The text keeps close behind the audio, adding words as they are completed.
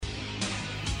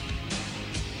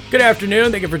Good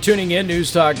afternoon. Thank you for tuning in.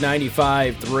 News Talk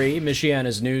 95.3,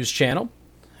 Michiana's news channel.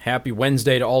 Happy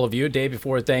Wednesday to all of you, day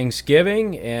before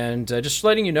Thanksgiving. And just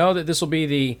letting you know that this will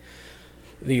be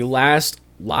the last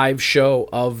live show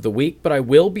of the week. But I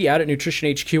will be out at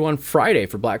Nutrition HQ on Friday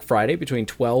for Black Friday between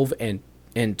 12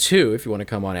 and 2 if you want to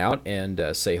come on out and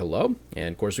say hello.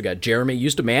 And, of course, we got Jeremy.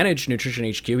 Used to manage Nutrition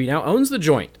HQ. He now owns the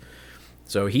joint.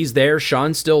 So he's there.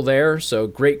 Sean's still there. So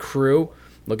great crew.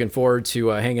 Looking forward to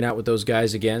hanging out with those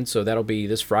guys again. So that'll be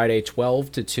this Friday,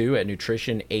 12 to 2 at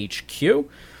Nutrition HQ.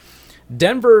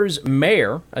 Denver's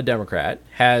mayor, a Democrat,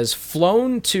 has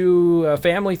flown to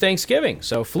family Thanksgiving.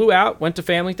 So flew out, went to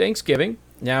family Thanksgiving.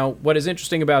 Now, what is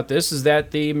interesting about this is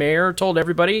that the mayor told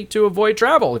everybody to avoid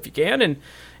travel if you can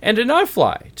and to not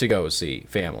fly to go see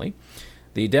family.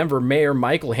 The Denver mayor,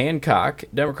 Michael Hancock,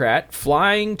 Democrat,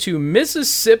 flying to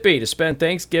Mississippi to spend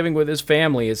Thanksgiving with his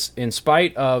family is in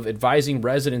spite of advising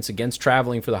residents against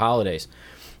traveling for the holidays.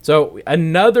 So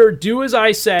another do as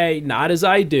I say, not as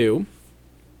I do.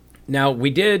 Now,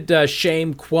 we did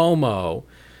shame Cuomo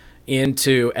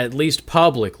into, at least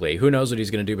publicly, who knows what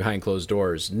he's going to do behind closed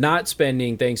doors, not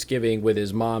spending Thanksgiving with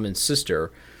his mom and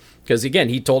sister. Because, again,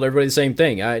 he told everybody the same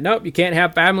thing. Nope, you can't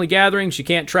have family gatherings. You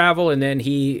can't travel. And then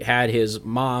he had his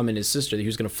mom and his sister. He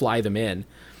was going to fly them in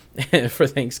for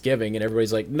Thanksgiving. And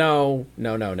everybody's like, no.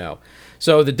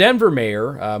 So the Denver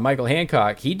mayor, Michael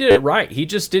Hancock, he did it right. He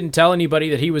just didn't tell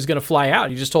anybody that he was going to fly out.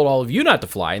 He just told all of you not to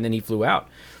fly. And then he flew out.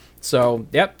 So,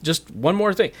 yep, just one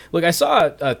more thing. Look, I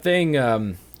saw a thing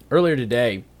earlier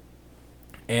today.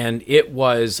 And it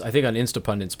was, I think, on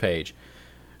Instapundit's page,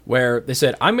 where they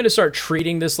said, I'm going to start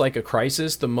treating this like a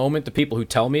crisis the moment the people who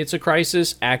tell me it's a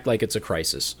crisis act like it's a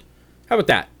crisis. How about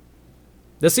that?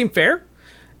 Does that seem fair?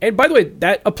 And by the way,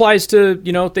 that applies to,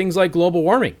 things like global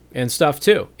warming and stuff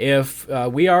too. If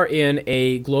we are in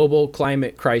a global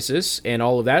climate crisis and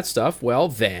all of that stuff, well,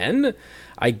 then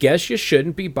I guess you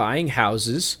shouldn't be buying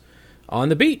houses on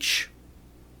the beach.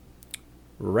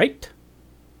 Right?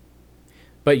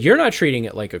 But you're not treating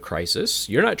it like a crisis.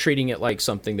 You're not treating it like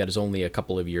something that is only a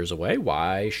couple of years away.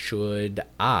 Why should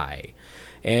I?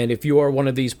 And if you are one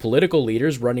of these political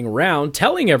leaders running around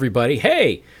telling everybody,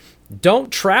 hey,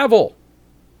 don't travel.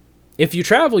 If you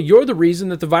travel, you're the reason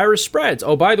that the virus spreads.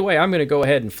 Oh, by the way, I'm going to go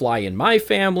ahead and fly in my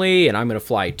family, and I'm going to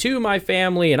fly to my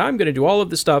family, and I'm going to do all of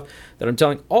the stuff that I'm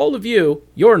telling all of you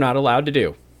you're not allowed to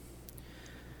do.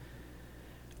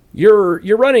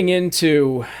 You're running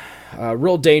into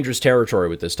real dangerous territory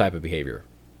with this type of behavior.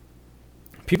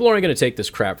 People aren't going to take this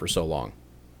crap for so long.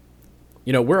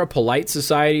 We're a polite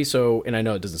society, and I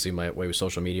know it doesn't seem that way with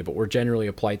social media, but we're generally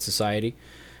a polite society,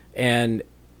 and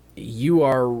you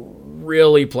are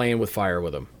really playing with fire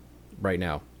with them right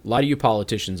now. A lot of you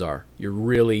politicians are. You're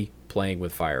really playing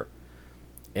with fire.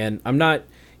 And I'm not,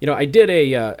 I did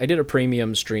a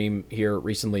premium stream here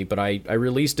recently, but I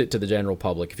released it to the general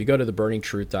public. If you go to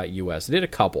theburningtruth.us, I did a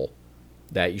couple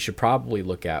that you should probably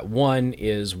look at. One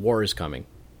is War is Coming.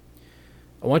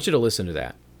 I want you to listen to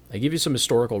that. I give you some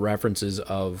historical references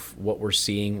of what we're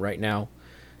seeing right now.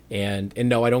 And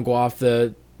no, I don't go off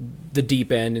the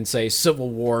deep end and say civil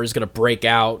war is going to break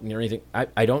out and anything.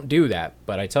 I don't do that,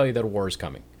 but I tell you that a war is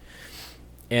coming.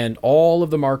 And all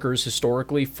of the markers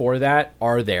historically for that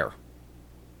are there.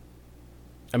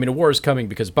 I mean, a war is coming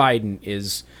because Biden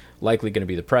is likely going to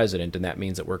be the president, and that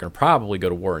means that we're going to probably go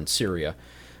to war in Syria.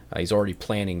 He's already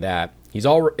planning that. He's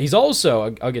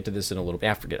also, I'll get to this in a little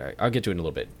bit. I'll get to it in a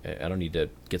little bit. I don't need to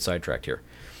get sidetracked here.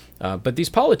 But these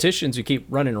politicians who keep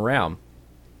running around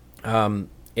and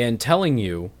telling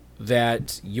you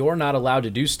that you're not allowed to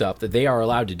do stuff that they are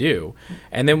allowed to do.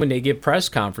 And then when they give press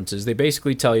conferences, they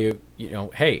basically tell you,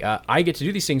 hey, I get to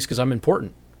do these things because I'm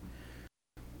important.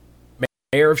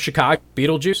 Mayor of Chicago,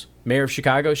 Beetlejuice, mayor of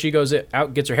Chicago, she goes out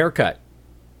and gets her hair cut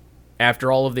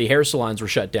after all of the hair salons were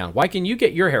shut down. Why can you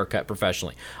get your hair cut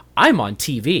professionally? I'm on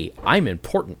TV. I'm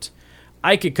important.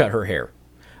 I could cut her hair.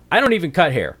 I don't even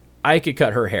cut hair. I could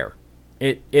cut her hair.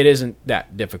 It isn't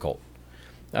that difficult.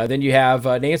 Then you have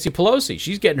Nancy Pelosi.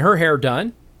 She's getting her hair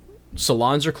done.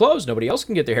 Salons are closed. Nobody else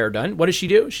can get their hair done. What does she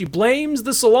do? She blames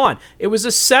the salon. It was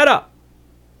a setup.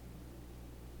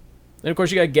 And, of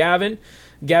course, you got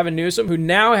Gavin Newsom, who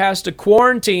now has to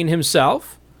quarantine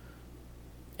himself.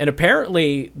 And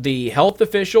apparently the health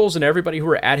officials and everybody who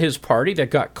were at his party that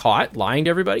got caught lying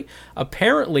to everybody,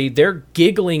 apparently they're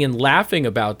giggling and laughing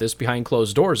about this behind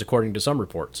closed doors, according to some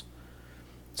reports.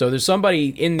 So there's somebody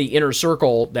in the inner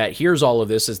circle that hears all of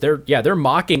this as they're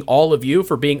mocking all of you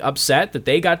for being upset that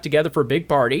they got together for a big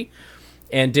party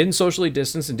and didn't socially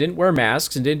distance and didn't wear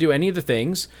masks and didn't do any of the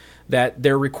things that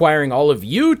they're requiring all of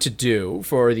you to do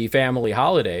for the family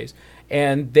holidays.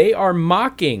 and they are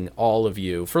mocking all of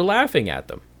you for laughing at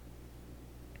them.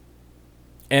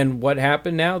 And what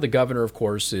happened now? The governor, of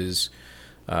course, is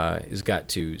got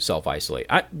to self-isolate.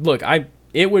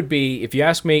 It would be, if you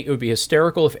ask me, it would be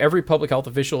hysterical if every public health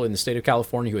official in the state of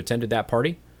California who attended that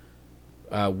party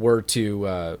were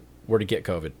to get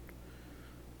COVID.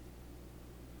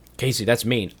 Casey, that's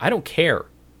mean. I don't care.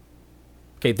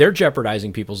 Okay, they're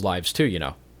jeopardizing people's lives too, you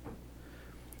know.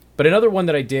 But another one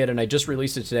that I did, and I just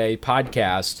released it today,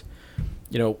 podcast,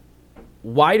 you know,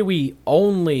 why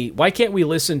can't we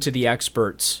listen to the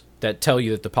experts that tell you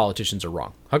that the politicians are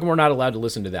wrong? How come we're not allowed to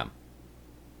listen to them?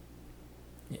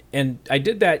 And I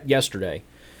did that yesterday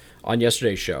on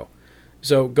yesterday's show.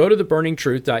 So go to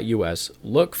theburningtruth.us,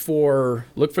 look for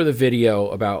the video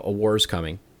about a war's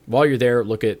coming. While you're there,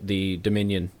 look at the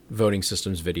Dominion voting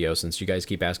systems video, since you guys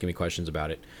keep asking me questions about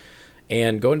it.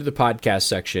 And go into the podcast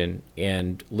section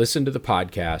and listen to the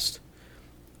podcast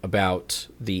about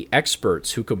the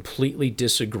experts who completely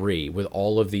disagree with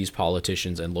all of these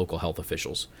politicians and local health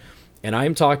officials. And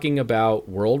I'm talking about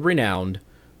world-renowned,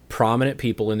 prominent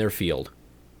people in their field.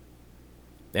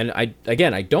 And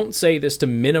I don't say this to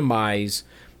minimize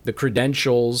the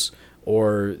credentials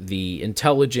or the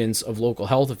intelligence of local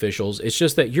health officials. It's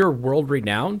just that you're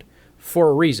world-renowned for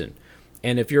a reason.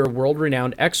 And if you're a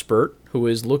world-renowned expert who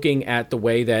is looking at the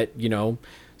way that, you know,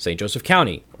 St. Joseph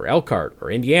County or Elkhart or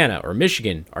Indiana or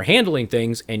Michigan are handling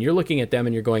things, and you're looking at them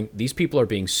and you're going, these people are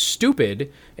being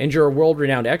stupid, and you're a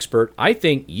world-renowned expert, I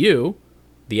think you,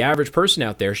 the average person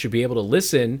out there, should be able to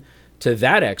listen to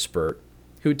that expert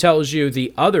who tells you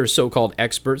the other so-called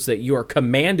experts that you are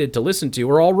commanded to listen to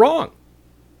are all wrong.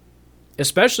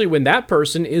 Especially when that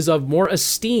person is of more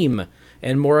esteem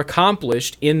and more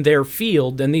accomplished in their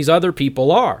field than these other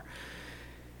people are.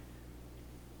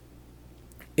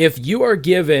 If you are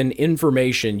given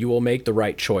information, you will make the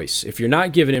right choice. If you're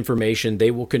not given information,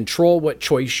 they will control what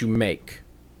choice you make.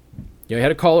 You know, I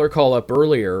had a caller call up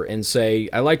earlier and say,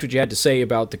 I liked what you had to say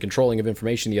about the controlling of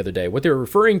information the other day. What they were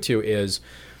referring to is,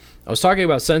 I was talking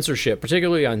about censorship,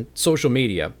 particularly on social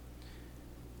media.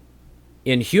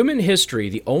 In human history,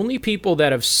 the only people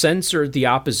that have censored the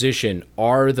opposition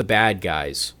are the bad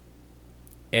guys.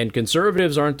 And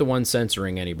conservatives aren't the ones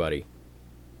censoring anybody.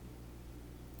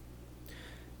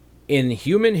 In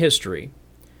human history,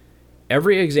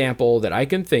 every example that I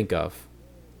can think of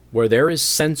where there is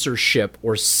censorship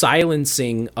or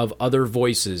silencing of other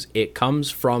voices, it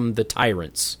comes from the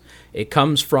tyrants. It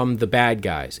comes from the bad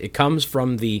guys. It comes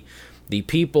from the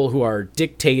people who are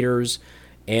dictators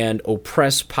and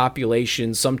oppress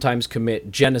populations, sometimes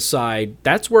commit genocide.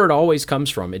 That's where it always comes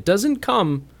from. It doesn't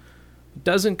come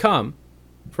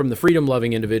from the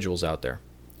freedom-loving individuals out there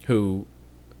who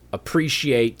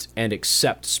appreciate and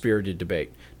accept spirited debate.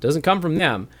 It doesn't come from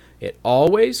them. It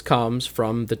always comes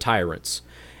from the tyrants.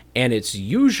 And it's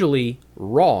usually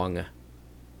wrong.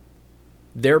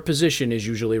 Their position is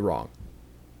usually wrong.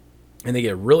 And they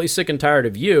get really sick and tired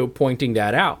of you pointing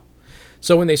that out.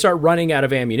 So when they start running out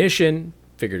of ammunition,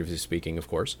 figuratively speaking, of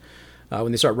course,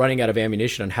 when they start running out of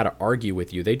ammunition on how to argue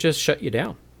with you, they just shut you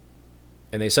down.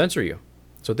 And they censor you.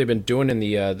 That's what they've been doing in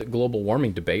the global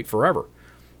warming debate forever.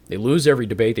 They lose every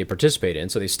debate they participate in,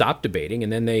 so they stop debating,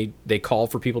 and then they call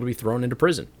for people to be thrown into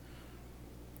prison.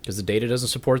 Because the data doesn't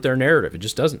support their narrative. It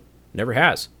just doesn't. Never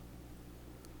has.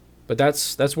 But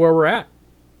that's where we're at.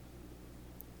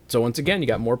 So once again, you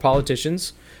got more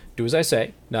politicians. Do as I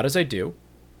say, not as I do.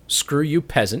 Screw you,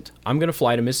 peasant. I'm going to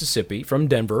fly to Mississippi from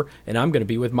Denver, and I'm going to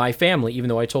be with my family, even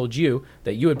though I told you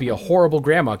that you would be a horrible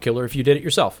grandma killer if you did it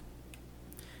yourself.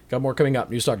 Got more coming up.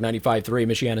 News Talk 95.3,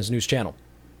 Michiana's news channel.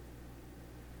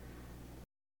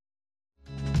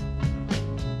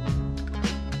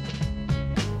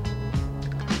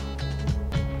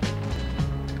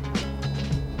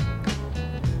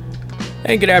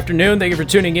 And good afternoon. Thank you for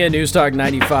tuning in. News Talk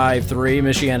 95.3,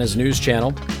 Michiana's news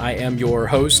channel. I am your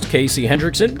host, Casey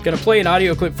Hendrickson. Going to play an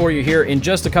audio clip for you here in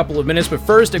just a couple of minutes. But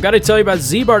first, I've got to tell you about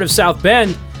Z-Bart of South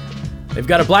Bend. They've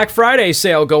got a Black Friday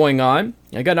sale going on.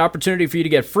 I got an opportunity for you to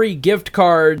get free gift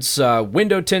cards,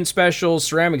 window tint specials,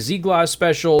 ceramic Z-Gloss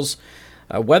specials,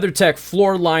 WeatherTech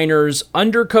floor liners,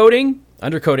 undercoating.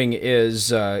 Undercoating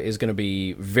is going to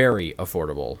be very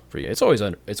affordable for you. It's always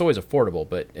affordable,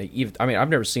 but I've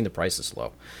never seen the price this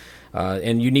low.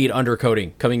 And you need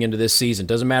undercoating coming into this season.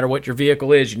 Doesn't matter what your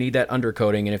vehicle is, you need that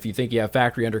undercoating. And if you think you have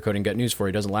factory undercoating, got news for you.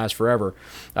 It doesn't last forever.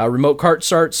 Remote cart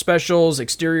start specials,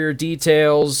 exterior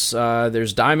details.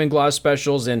 There's diamond gloss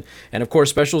specials, and of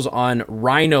course specials on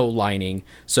rhino lining.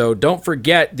 So don't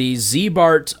forget the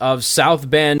Z-Bart of South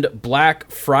Bend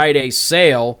Black Friday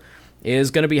sale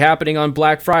is going to be happening on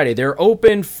Black Friday. They're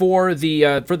open for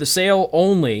the sale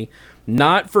only,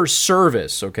 not for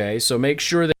service, okay? So make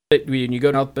sure that when you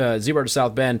go to Z-Bar to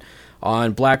South Bend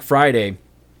on Black Friday,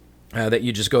 that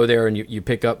you just go there and you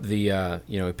pick up the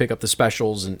pick up the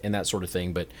specials and that sort of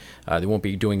thing, but they won't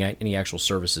be doing any actual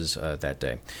services that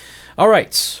day. All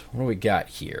right, what do we got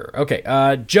here? Okay,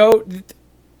 Joe,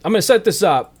 I'm going to set this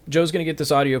up. Joe's going to get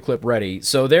this audio clip ready.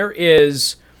 So there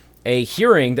is a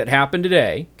hearing that happened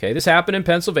today. Okay, this happened in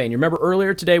Pennsylvania. Remember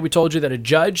earlier today we told you that a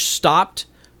judge stopped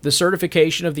the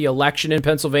certification of the election in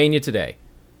Pennsylvania today.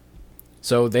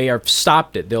 So they have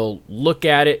stopped it. They'll look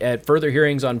at it at further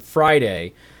hearings on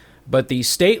Friday. But the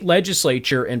state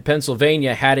legislature in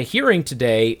Pennsylvania had a hearing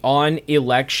today on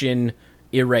election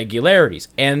irregularities,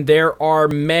 and there are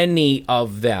many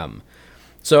of them.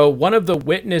 So one of the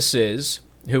witnesses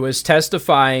who was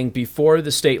testifying before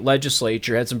the state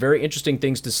legislature had some very interesting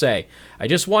things to say. I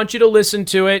just want you to listen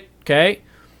to it, okay?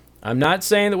 I'm not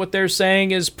saying that what they're saying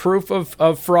is proof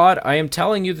of fraud. I am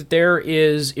telling you that there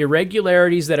is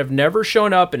irregularities that have never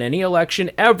shown up in any election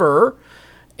ever,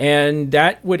 and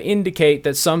that would indicate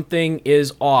that something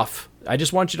is off. I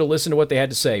just want you to listen to what they had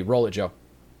to say. Roll it, Joe.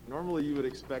 Normally you would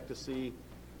expect to see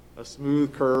a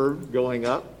smooth curve going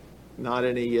up, not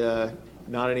any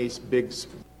big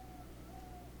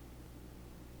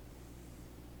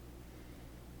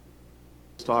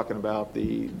talking about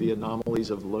the anomalies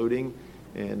of loading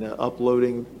and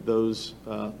uploading those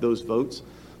votes.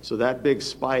 So that big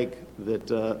spike that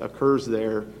occurs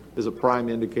there is a prime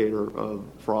indicator of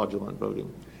fraudulent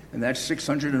voting. And that's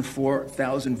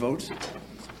 604,000 votes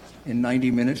in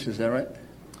 90 minutes, is that right?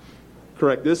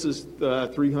 Correct. This is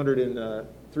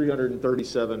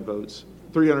 337 votes,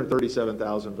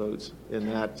 337,000 votes in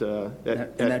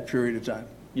that period of time.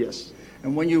 Yes.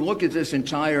 And when you look at this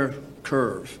entire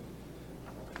curve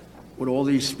with all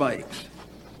these spikes,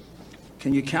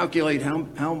 can you calculate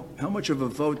how much of a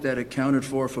vote that accounted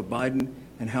for Biden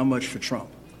and how much for Trump?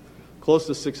 Close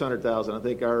to 600,000. I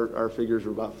think our figures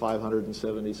were about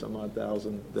 570 some odd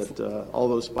thousand that all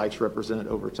those spikes represent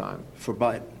over time. For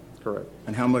Biden? Correct.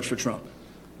 And how much for Trump?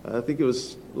 I think it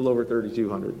was a little over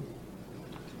 3,200.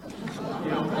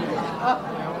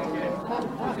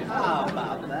 How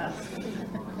about that?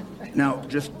 Now,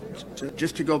 just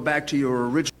to go back to your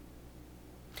original.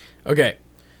 Okay.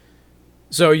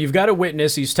 So you've got a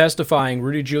witness. He's testifying.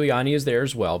 Rudy Giuliani is there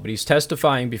as well, but he's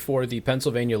testifying before the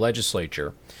Pennsylvania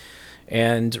legislature.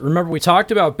 And remember, we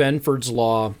talked about Benford's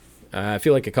Law, I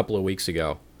feel like a couple of weeks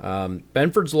ago.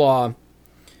 Benford's Law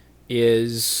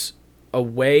is a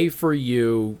way for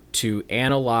you to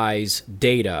analyze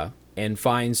data and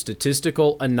find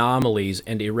statistical anomalies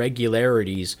and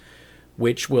irregularities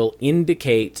which will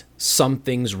indicate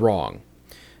something's wrong.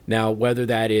 Now, whether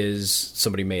that is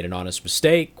somebody made an honest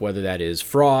mistake, whether that is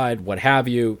fraud, what have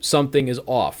you, something is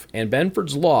off. And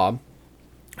Benford's Law,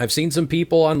 I've seen some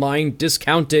people online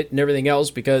discount it and everything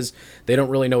else because they don't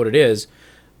really know what it is.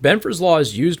 Benford's Law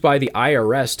is used by the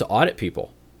IRS to audit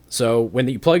people. So when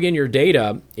you plug in your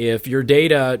data, if your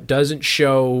data doesn't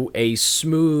show a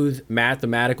smooth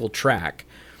mathematical track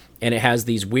and it has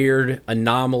these weird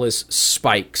anomalous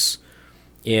spikes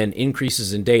in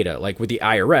increases in data, like with the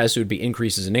IRS, it would be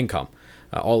increases in income.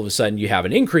 All of a sudden you have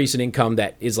an increase in income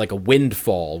that is like a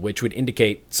windfall, which would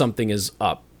indicate something is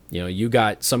up. You know, you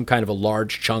got some kind of a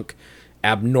large chunk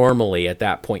abnormally at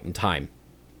that point in time.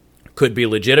 Could be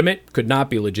legitimate, could not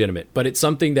be legitimate, but it's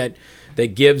something that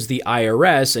gives the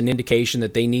IRS an indication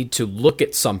that they need to look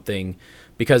at something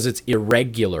because it's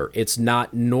irregular, it's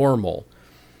not normal.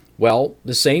 Well,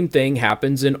 the same thing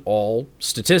happens in all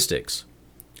statistics.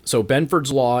 So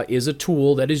Benford's Law is a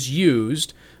tool that is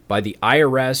used by the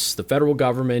IRS, the federal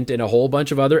government, and a whole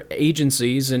bunch of other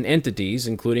agencies and entities,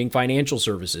 including financial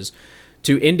services,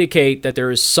 to indicate that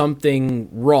there is something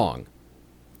wrong.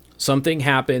 Something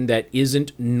happened that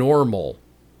isn't normal,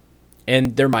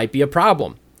 and there might be a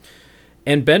problem.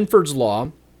 And Benford's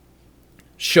Law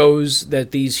shows that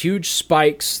these huge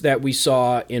spikes that we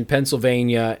saw in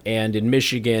Pennsylvania and in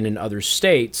Michigan and other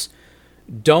states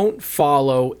don't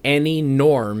follow any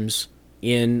norms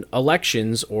in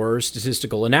elections or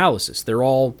statistical analysis. They're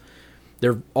all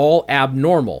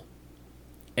abnormal.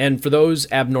 And for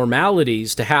those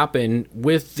abnormalities to happen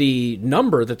with the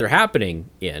number that they're happening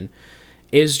in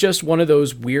is just one of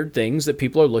those weird things that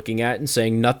people are looking at and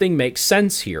saying nothing makes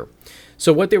sense here.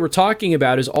 So what they were talking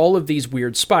about is all of these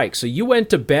weird spikes. So you went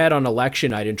to bed on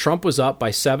election night and Trump was up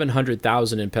by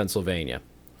 700,000 in Pennsylvania.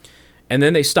 And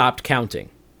then they stopped counting.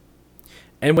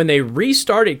 And when they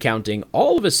restarted counting,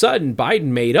 all of a sudden Biden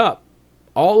made up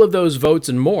all of those votes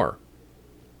and more.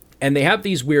 And they have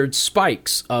these weird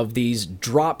spikes of these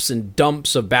drops and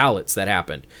dumps of ballots that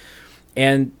happened.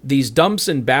 And these dumps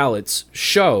and ballots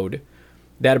showed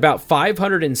that about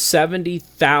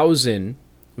 570,000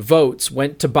 votes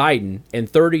went to Biden and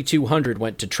 3,200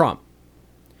 went to Trump.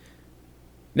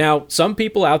 Now, some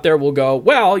people out there will go,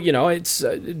 well, it's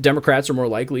Democrats are more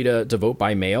likely to vote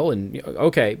by mail. And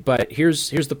okay, but here's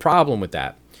the problem with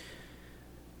that.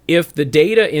 If the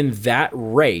data in that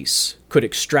race could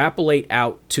extrapolate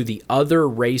out to the other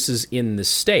races in the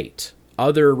state,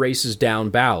 other races down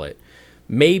ballot,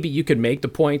 maybe you could make the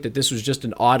point that this was just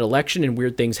an odd election and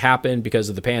weird things happened because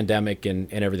of the pandemic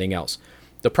and everything else.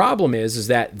 The problem is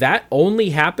that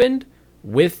only happened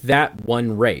with that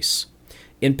one race.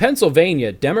 In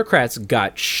Pennsylvania, Democrats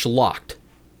got schlocked.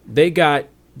 They got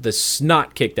the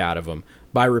snot kicked out of them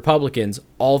by Republicans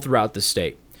all throughout the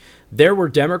state. There were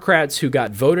Democrats who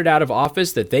got voted out of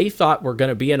office that they thought were going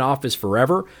to be in office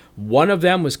forever. One of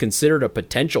them was considered a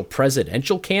potential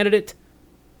presidential candidate.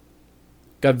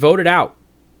 Got voted out.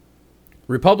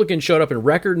 Republicans showed up in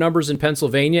record numbers in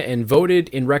Pennsylvania and voted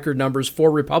in record numbers for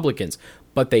Republicans,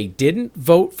 but they didn't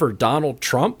vote for Donald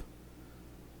Trump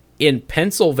in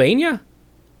Pennsylvania,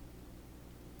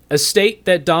 a state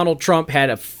that Donald Trump had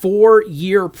a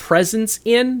 4-year presence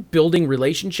in, building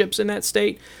relationships in that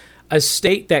state, a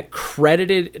state that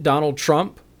credited Donald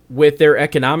Trump with their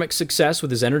economic success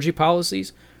with his energy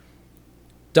policies.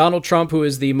 Donald Trump, who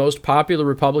is the most popular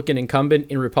Republican incumbent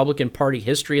in Republican Party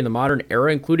history in the modern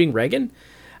era, including Reagan,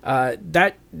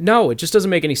 it just doesn't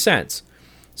make any sense.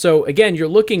 So again, you're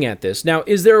looking at this. Now,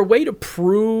 is there a way to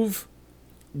prove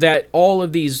that all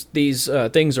of these things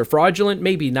are fraudulent?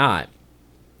 Maybe not.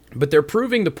 But they're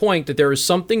proving the point that there is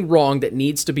something wrong that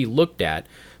needs to be looked at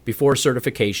before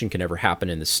certification can ever happen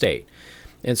in the state.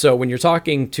 And so when you're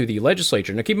talking to the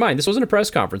legislature, now keep in mind, this wasn't a press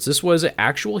conference. This was an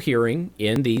actual hearing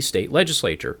in the state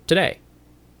legislature today.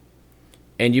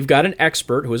 And you've got an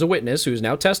expert who is a witness who is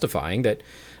now testifying that,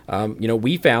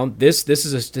 we found this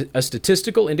is a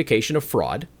statistical indication of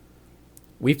fraud.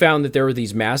 We found that there were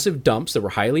these massive dumps that were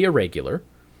highly irregular.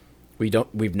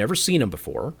 We've never seen them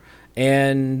before.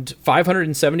 And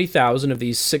 570,000 of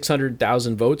these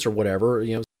 600,000 votes or whatever,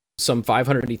 some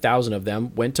 580,000 of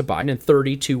them went to Biden and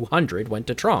 3,200 went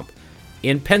to Trump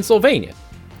in Pennsylvania.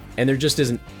 And there just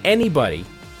isn't anybody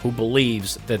who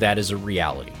believes that is a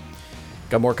reality.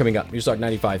 Got more coming up. Newstalk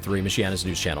 95.3, Michiana's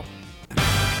news channel.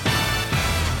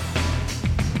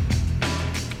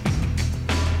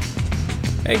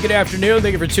 Hey, good afternoon.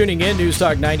 Thank you for tuning in.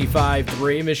 Newstalk 95.3,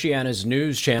 Michiana's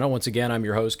news channel. Once again, I'm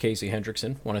your host, Casey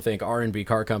Hendrickson. Want to thank R&B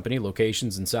Car Company,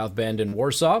 locations in South Bend and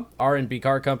Warsaw. R&B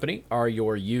Car Company are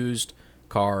your used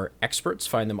car experts.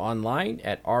 Find them online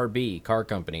at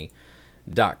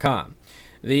rbcarcompany.com.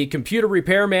 The computer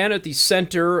repairman at the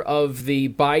center of the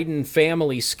Biden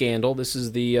family scandal. This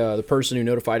is the person who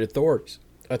notified authorities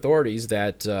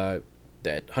that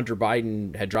Hunter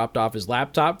Biden had dropped off his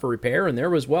laptop for repair, and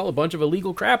there was, a bunch of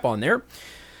illegal crap on there.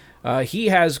 He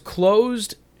has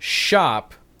closed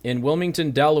shop in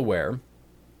Wilmington, Delaware,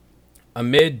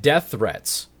 amid death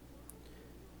threats.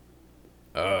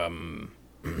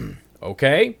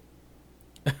 Okay.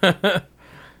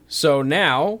 So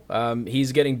now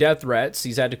he's getting death threats.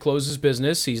 He's had to close his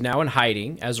business. He's now in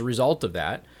hiding as a result of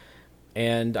that.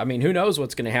 And, who knows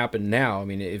what's going to happen now?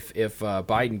 If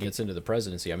Biden gets into the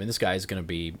presidency, this guy is going to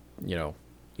be,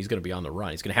 he's going to be on the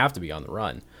run. He's going to have to be on the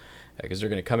run because they're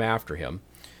going to come after him.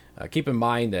 Keep in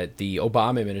mind that the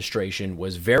Obama administration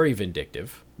was very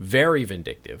vindictive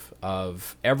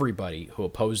of everybody who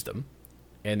opposed them.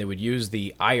 And they would use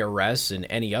the IRS and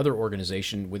any other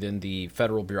organization within the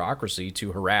federal bureaucracy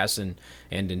to harass and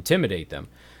intimidate them.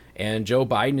 And Joe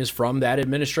Biden is from that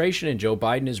administration, and Joe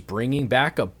Biden is bringing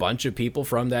back a bunch of people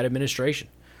from that administration.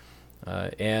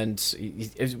 And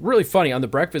it's really funny. On the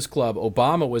Breakfast Club,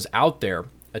 Obama was out there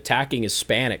attacking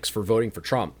Hispanics for voting for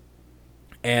Trump.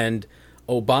 And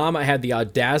Obama had the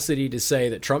audacity to say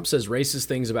that Trump says racist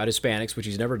things about Hispanics, which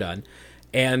he's never done,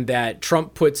 and that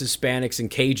Trump puts Hispanics in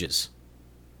cages.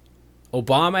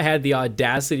 Obama had the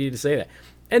audacity to say that.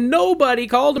 And nobody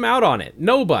called him out on it.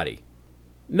 Nobody.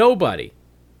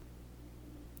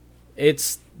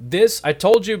 It's this, I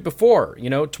told you before,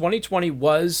 2020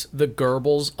 was the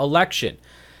Goebbels election.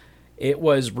 It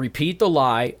was repeat the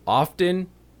lie often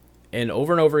and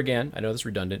over again. I know that's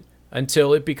redundant.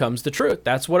 Until it becomes the truth.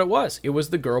 That's what it was. It was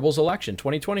the Goebbels election.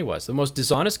 2020 was the most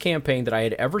dishonest campaign that I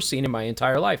had ever seen in my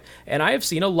entire life. And I have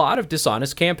seen a lot of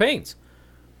dishonest campaigns.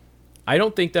 I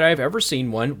don't think that I've ever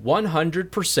seen one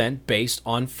 100% based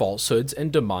on falsehoods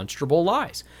and demonstrable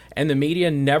lies. And the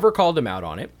media never called them out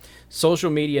on it.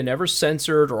 Social media never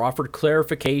censored or offered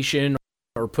clarification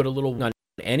or put a little on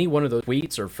any one of those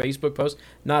tweets or Facebook posts.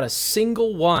 Not a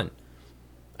single one.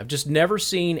 I've just never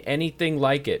seen anything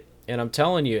like it. And I'm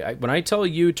telling you, when I tell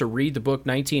you to read the book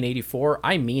 1984,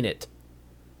 I mean it.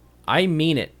 I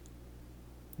mean it.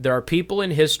 There are people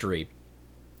in history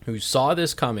who saw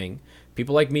this coming.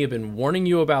 People like me have been warning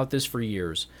you about this for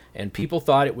years, and people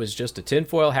thought it was just a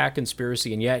tinfoil hat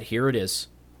conspiracy, and yet here it is.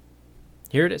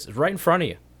 Here it is. It's right in front of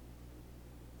you.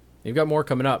 You've got more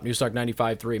coming up. Newstalk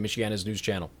 95.3, Michiana's news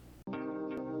channel.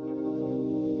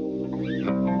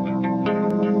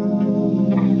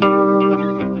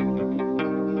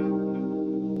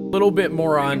 A little bit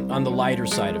more on the lighter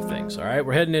side of things, all right?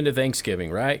 We're heading into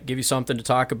Thanksgiving, right? Give you something to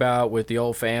talk about with the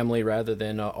old family rather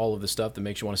than all of the stuff that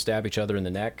makes you want to stab each other in the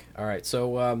neck. All right,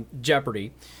 so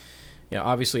Jeopardy. You know,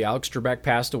 obviously Alex Trebek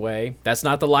passed away. That's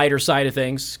not the lighter side of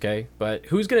things, okay? But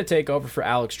who's going to take over for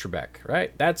Alex Trebek,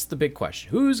 right? That's the big question.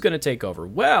 Who's going to take over?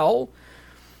 Well,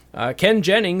 Ken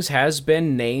Jennings has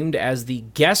been named as the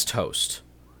guest host.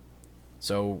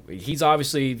 So he's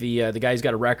obviously the guy who's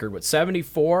got a record with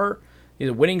 74. He's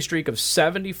a winning streak of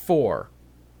 74.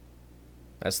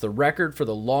 That's the record for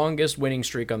the longest winning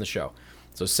streak on the show.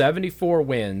 So 74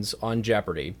 wins on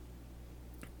Jeopardy.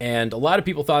 And a lot of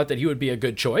people thought that he would be a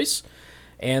good choice.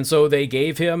 And so they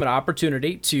gave him an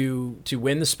opportunity to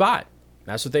win the spot.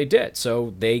 That's what they did.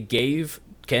 So they gave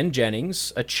Ken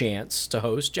Jennings a chance to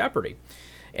host Jeopardy.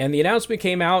 And the announcement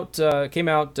came out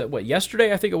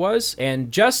yesterday, I think it was.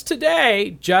 And just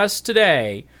today,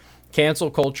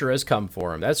 cancel culture has come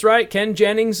for him. That's right. Ken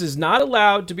Jennings is not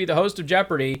allowed to be the host of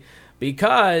Jeopardy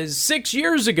because 6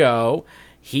 years ago,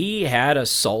 he had a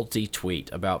salty tweet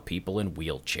about people in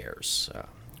wheelchairs.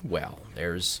 Well,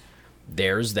 there's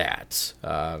that.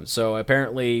 So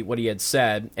apparently what he had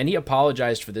said, and he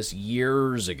apologized for this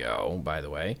years ago, by the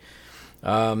way.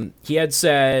 He had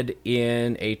said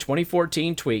in a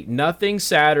 2014 tweet, nothing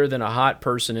sadder than a hot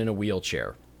person in a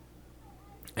wheelchair.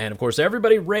 And of course,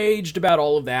 everybody raged about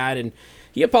all of that. And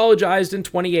he apologized in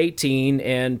 2018.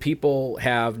 And people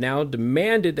have now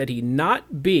demanded that he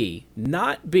not be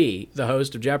the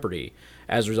host of Jeopardy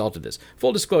as a result of this.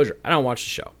 Full disclosure, I don't watch the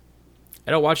show.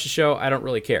 I don't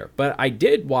really care. But I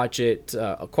did watch it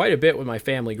quite a bit with my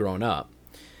family growing up.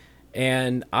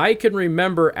 And I can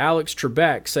remember Alex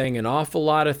Trebek saying an awful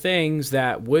lot of things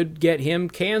that would get him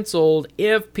canceled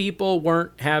if people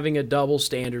weren't having a double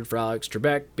standard for Alex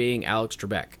Trebek being Alex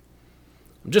Trebek.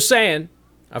 I'm just saying.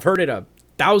 I've heard it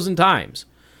 1,000 times.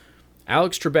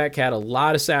 Alex Trebek had a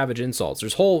lot of savage insults.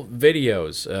 There's whole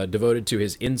videos devoted to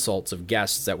his insults of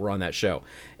guests that were on that show.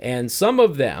 And some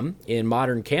of them in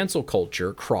modern cancel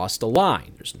culture crossed a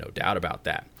line. There's no doubt about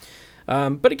that.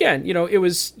 But again, you know, it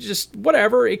was just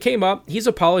whatever. It came up. He's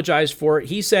apologized for it.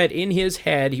 He said in his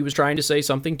head he was trying to say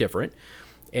something different.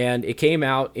 And it came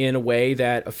out in a way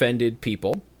that offended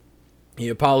people. He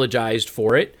apologized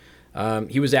for it.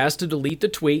 He was asked to delete the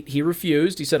tweet. He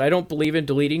refused. He said, I don't believe in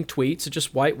deleting tweets. It just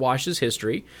whitewashes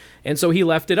history. And so he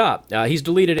left it up. He's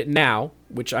deleted it now,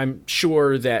 which I'm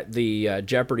sure that the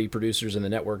Jeopardy producers in the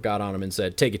network got on him and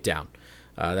said, take it down.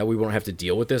 That we won't have to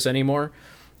deal with this anymore.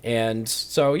 And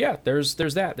so, yeah, there's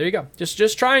that. There you go.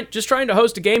 Just trying to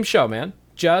host a game show, man.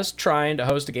 Just trying to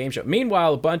host a game show.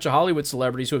 Meanwhile, a bunch of Hollywood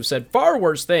celebrities who have said far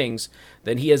worse things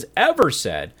than he has ever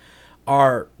said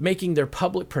are making their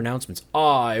public pronouncements.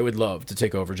 I would love to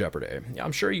take over Jeopardy.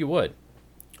 I'm sure you would.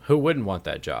 Who wouldn't want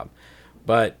that job?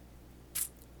 But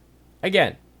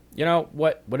again, you know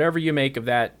whatever you make of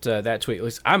that tweet. At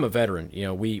least I'm a veteran. You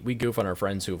know, we goof on our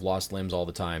friends who have lost limbs all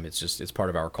the time. It's part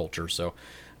of our culture. So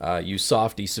you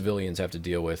softy civilians have to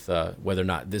deal with whether or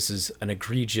not this is an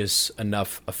egregious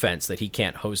enough offense that he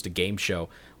can't host a game show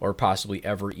or possibly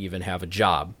ever even have a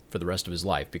job for the rest of his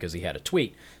life because he had a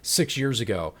tweet 6 years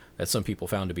ago that some people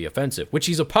found to be offensive, which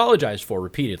he's apologized for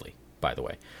repeatedly, by the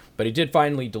way. But he did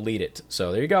finally delete it.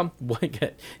 So there you go.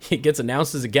 He gets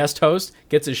announced as a guest host,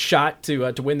 gets his shot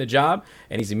to win the job,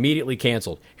 and he's immediately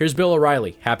canceled. Here's Bill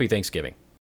O'Reilly. Happy Thanksgiving.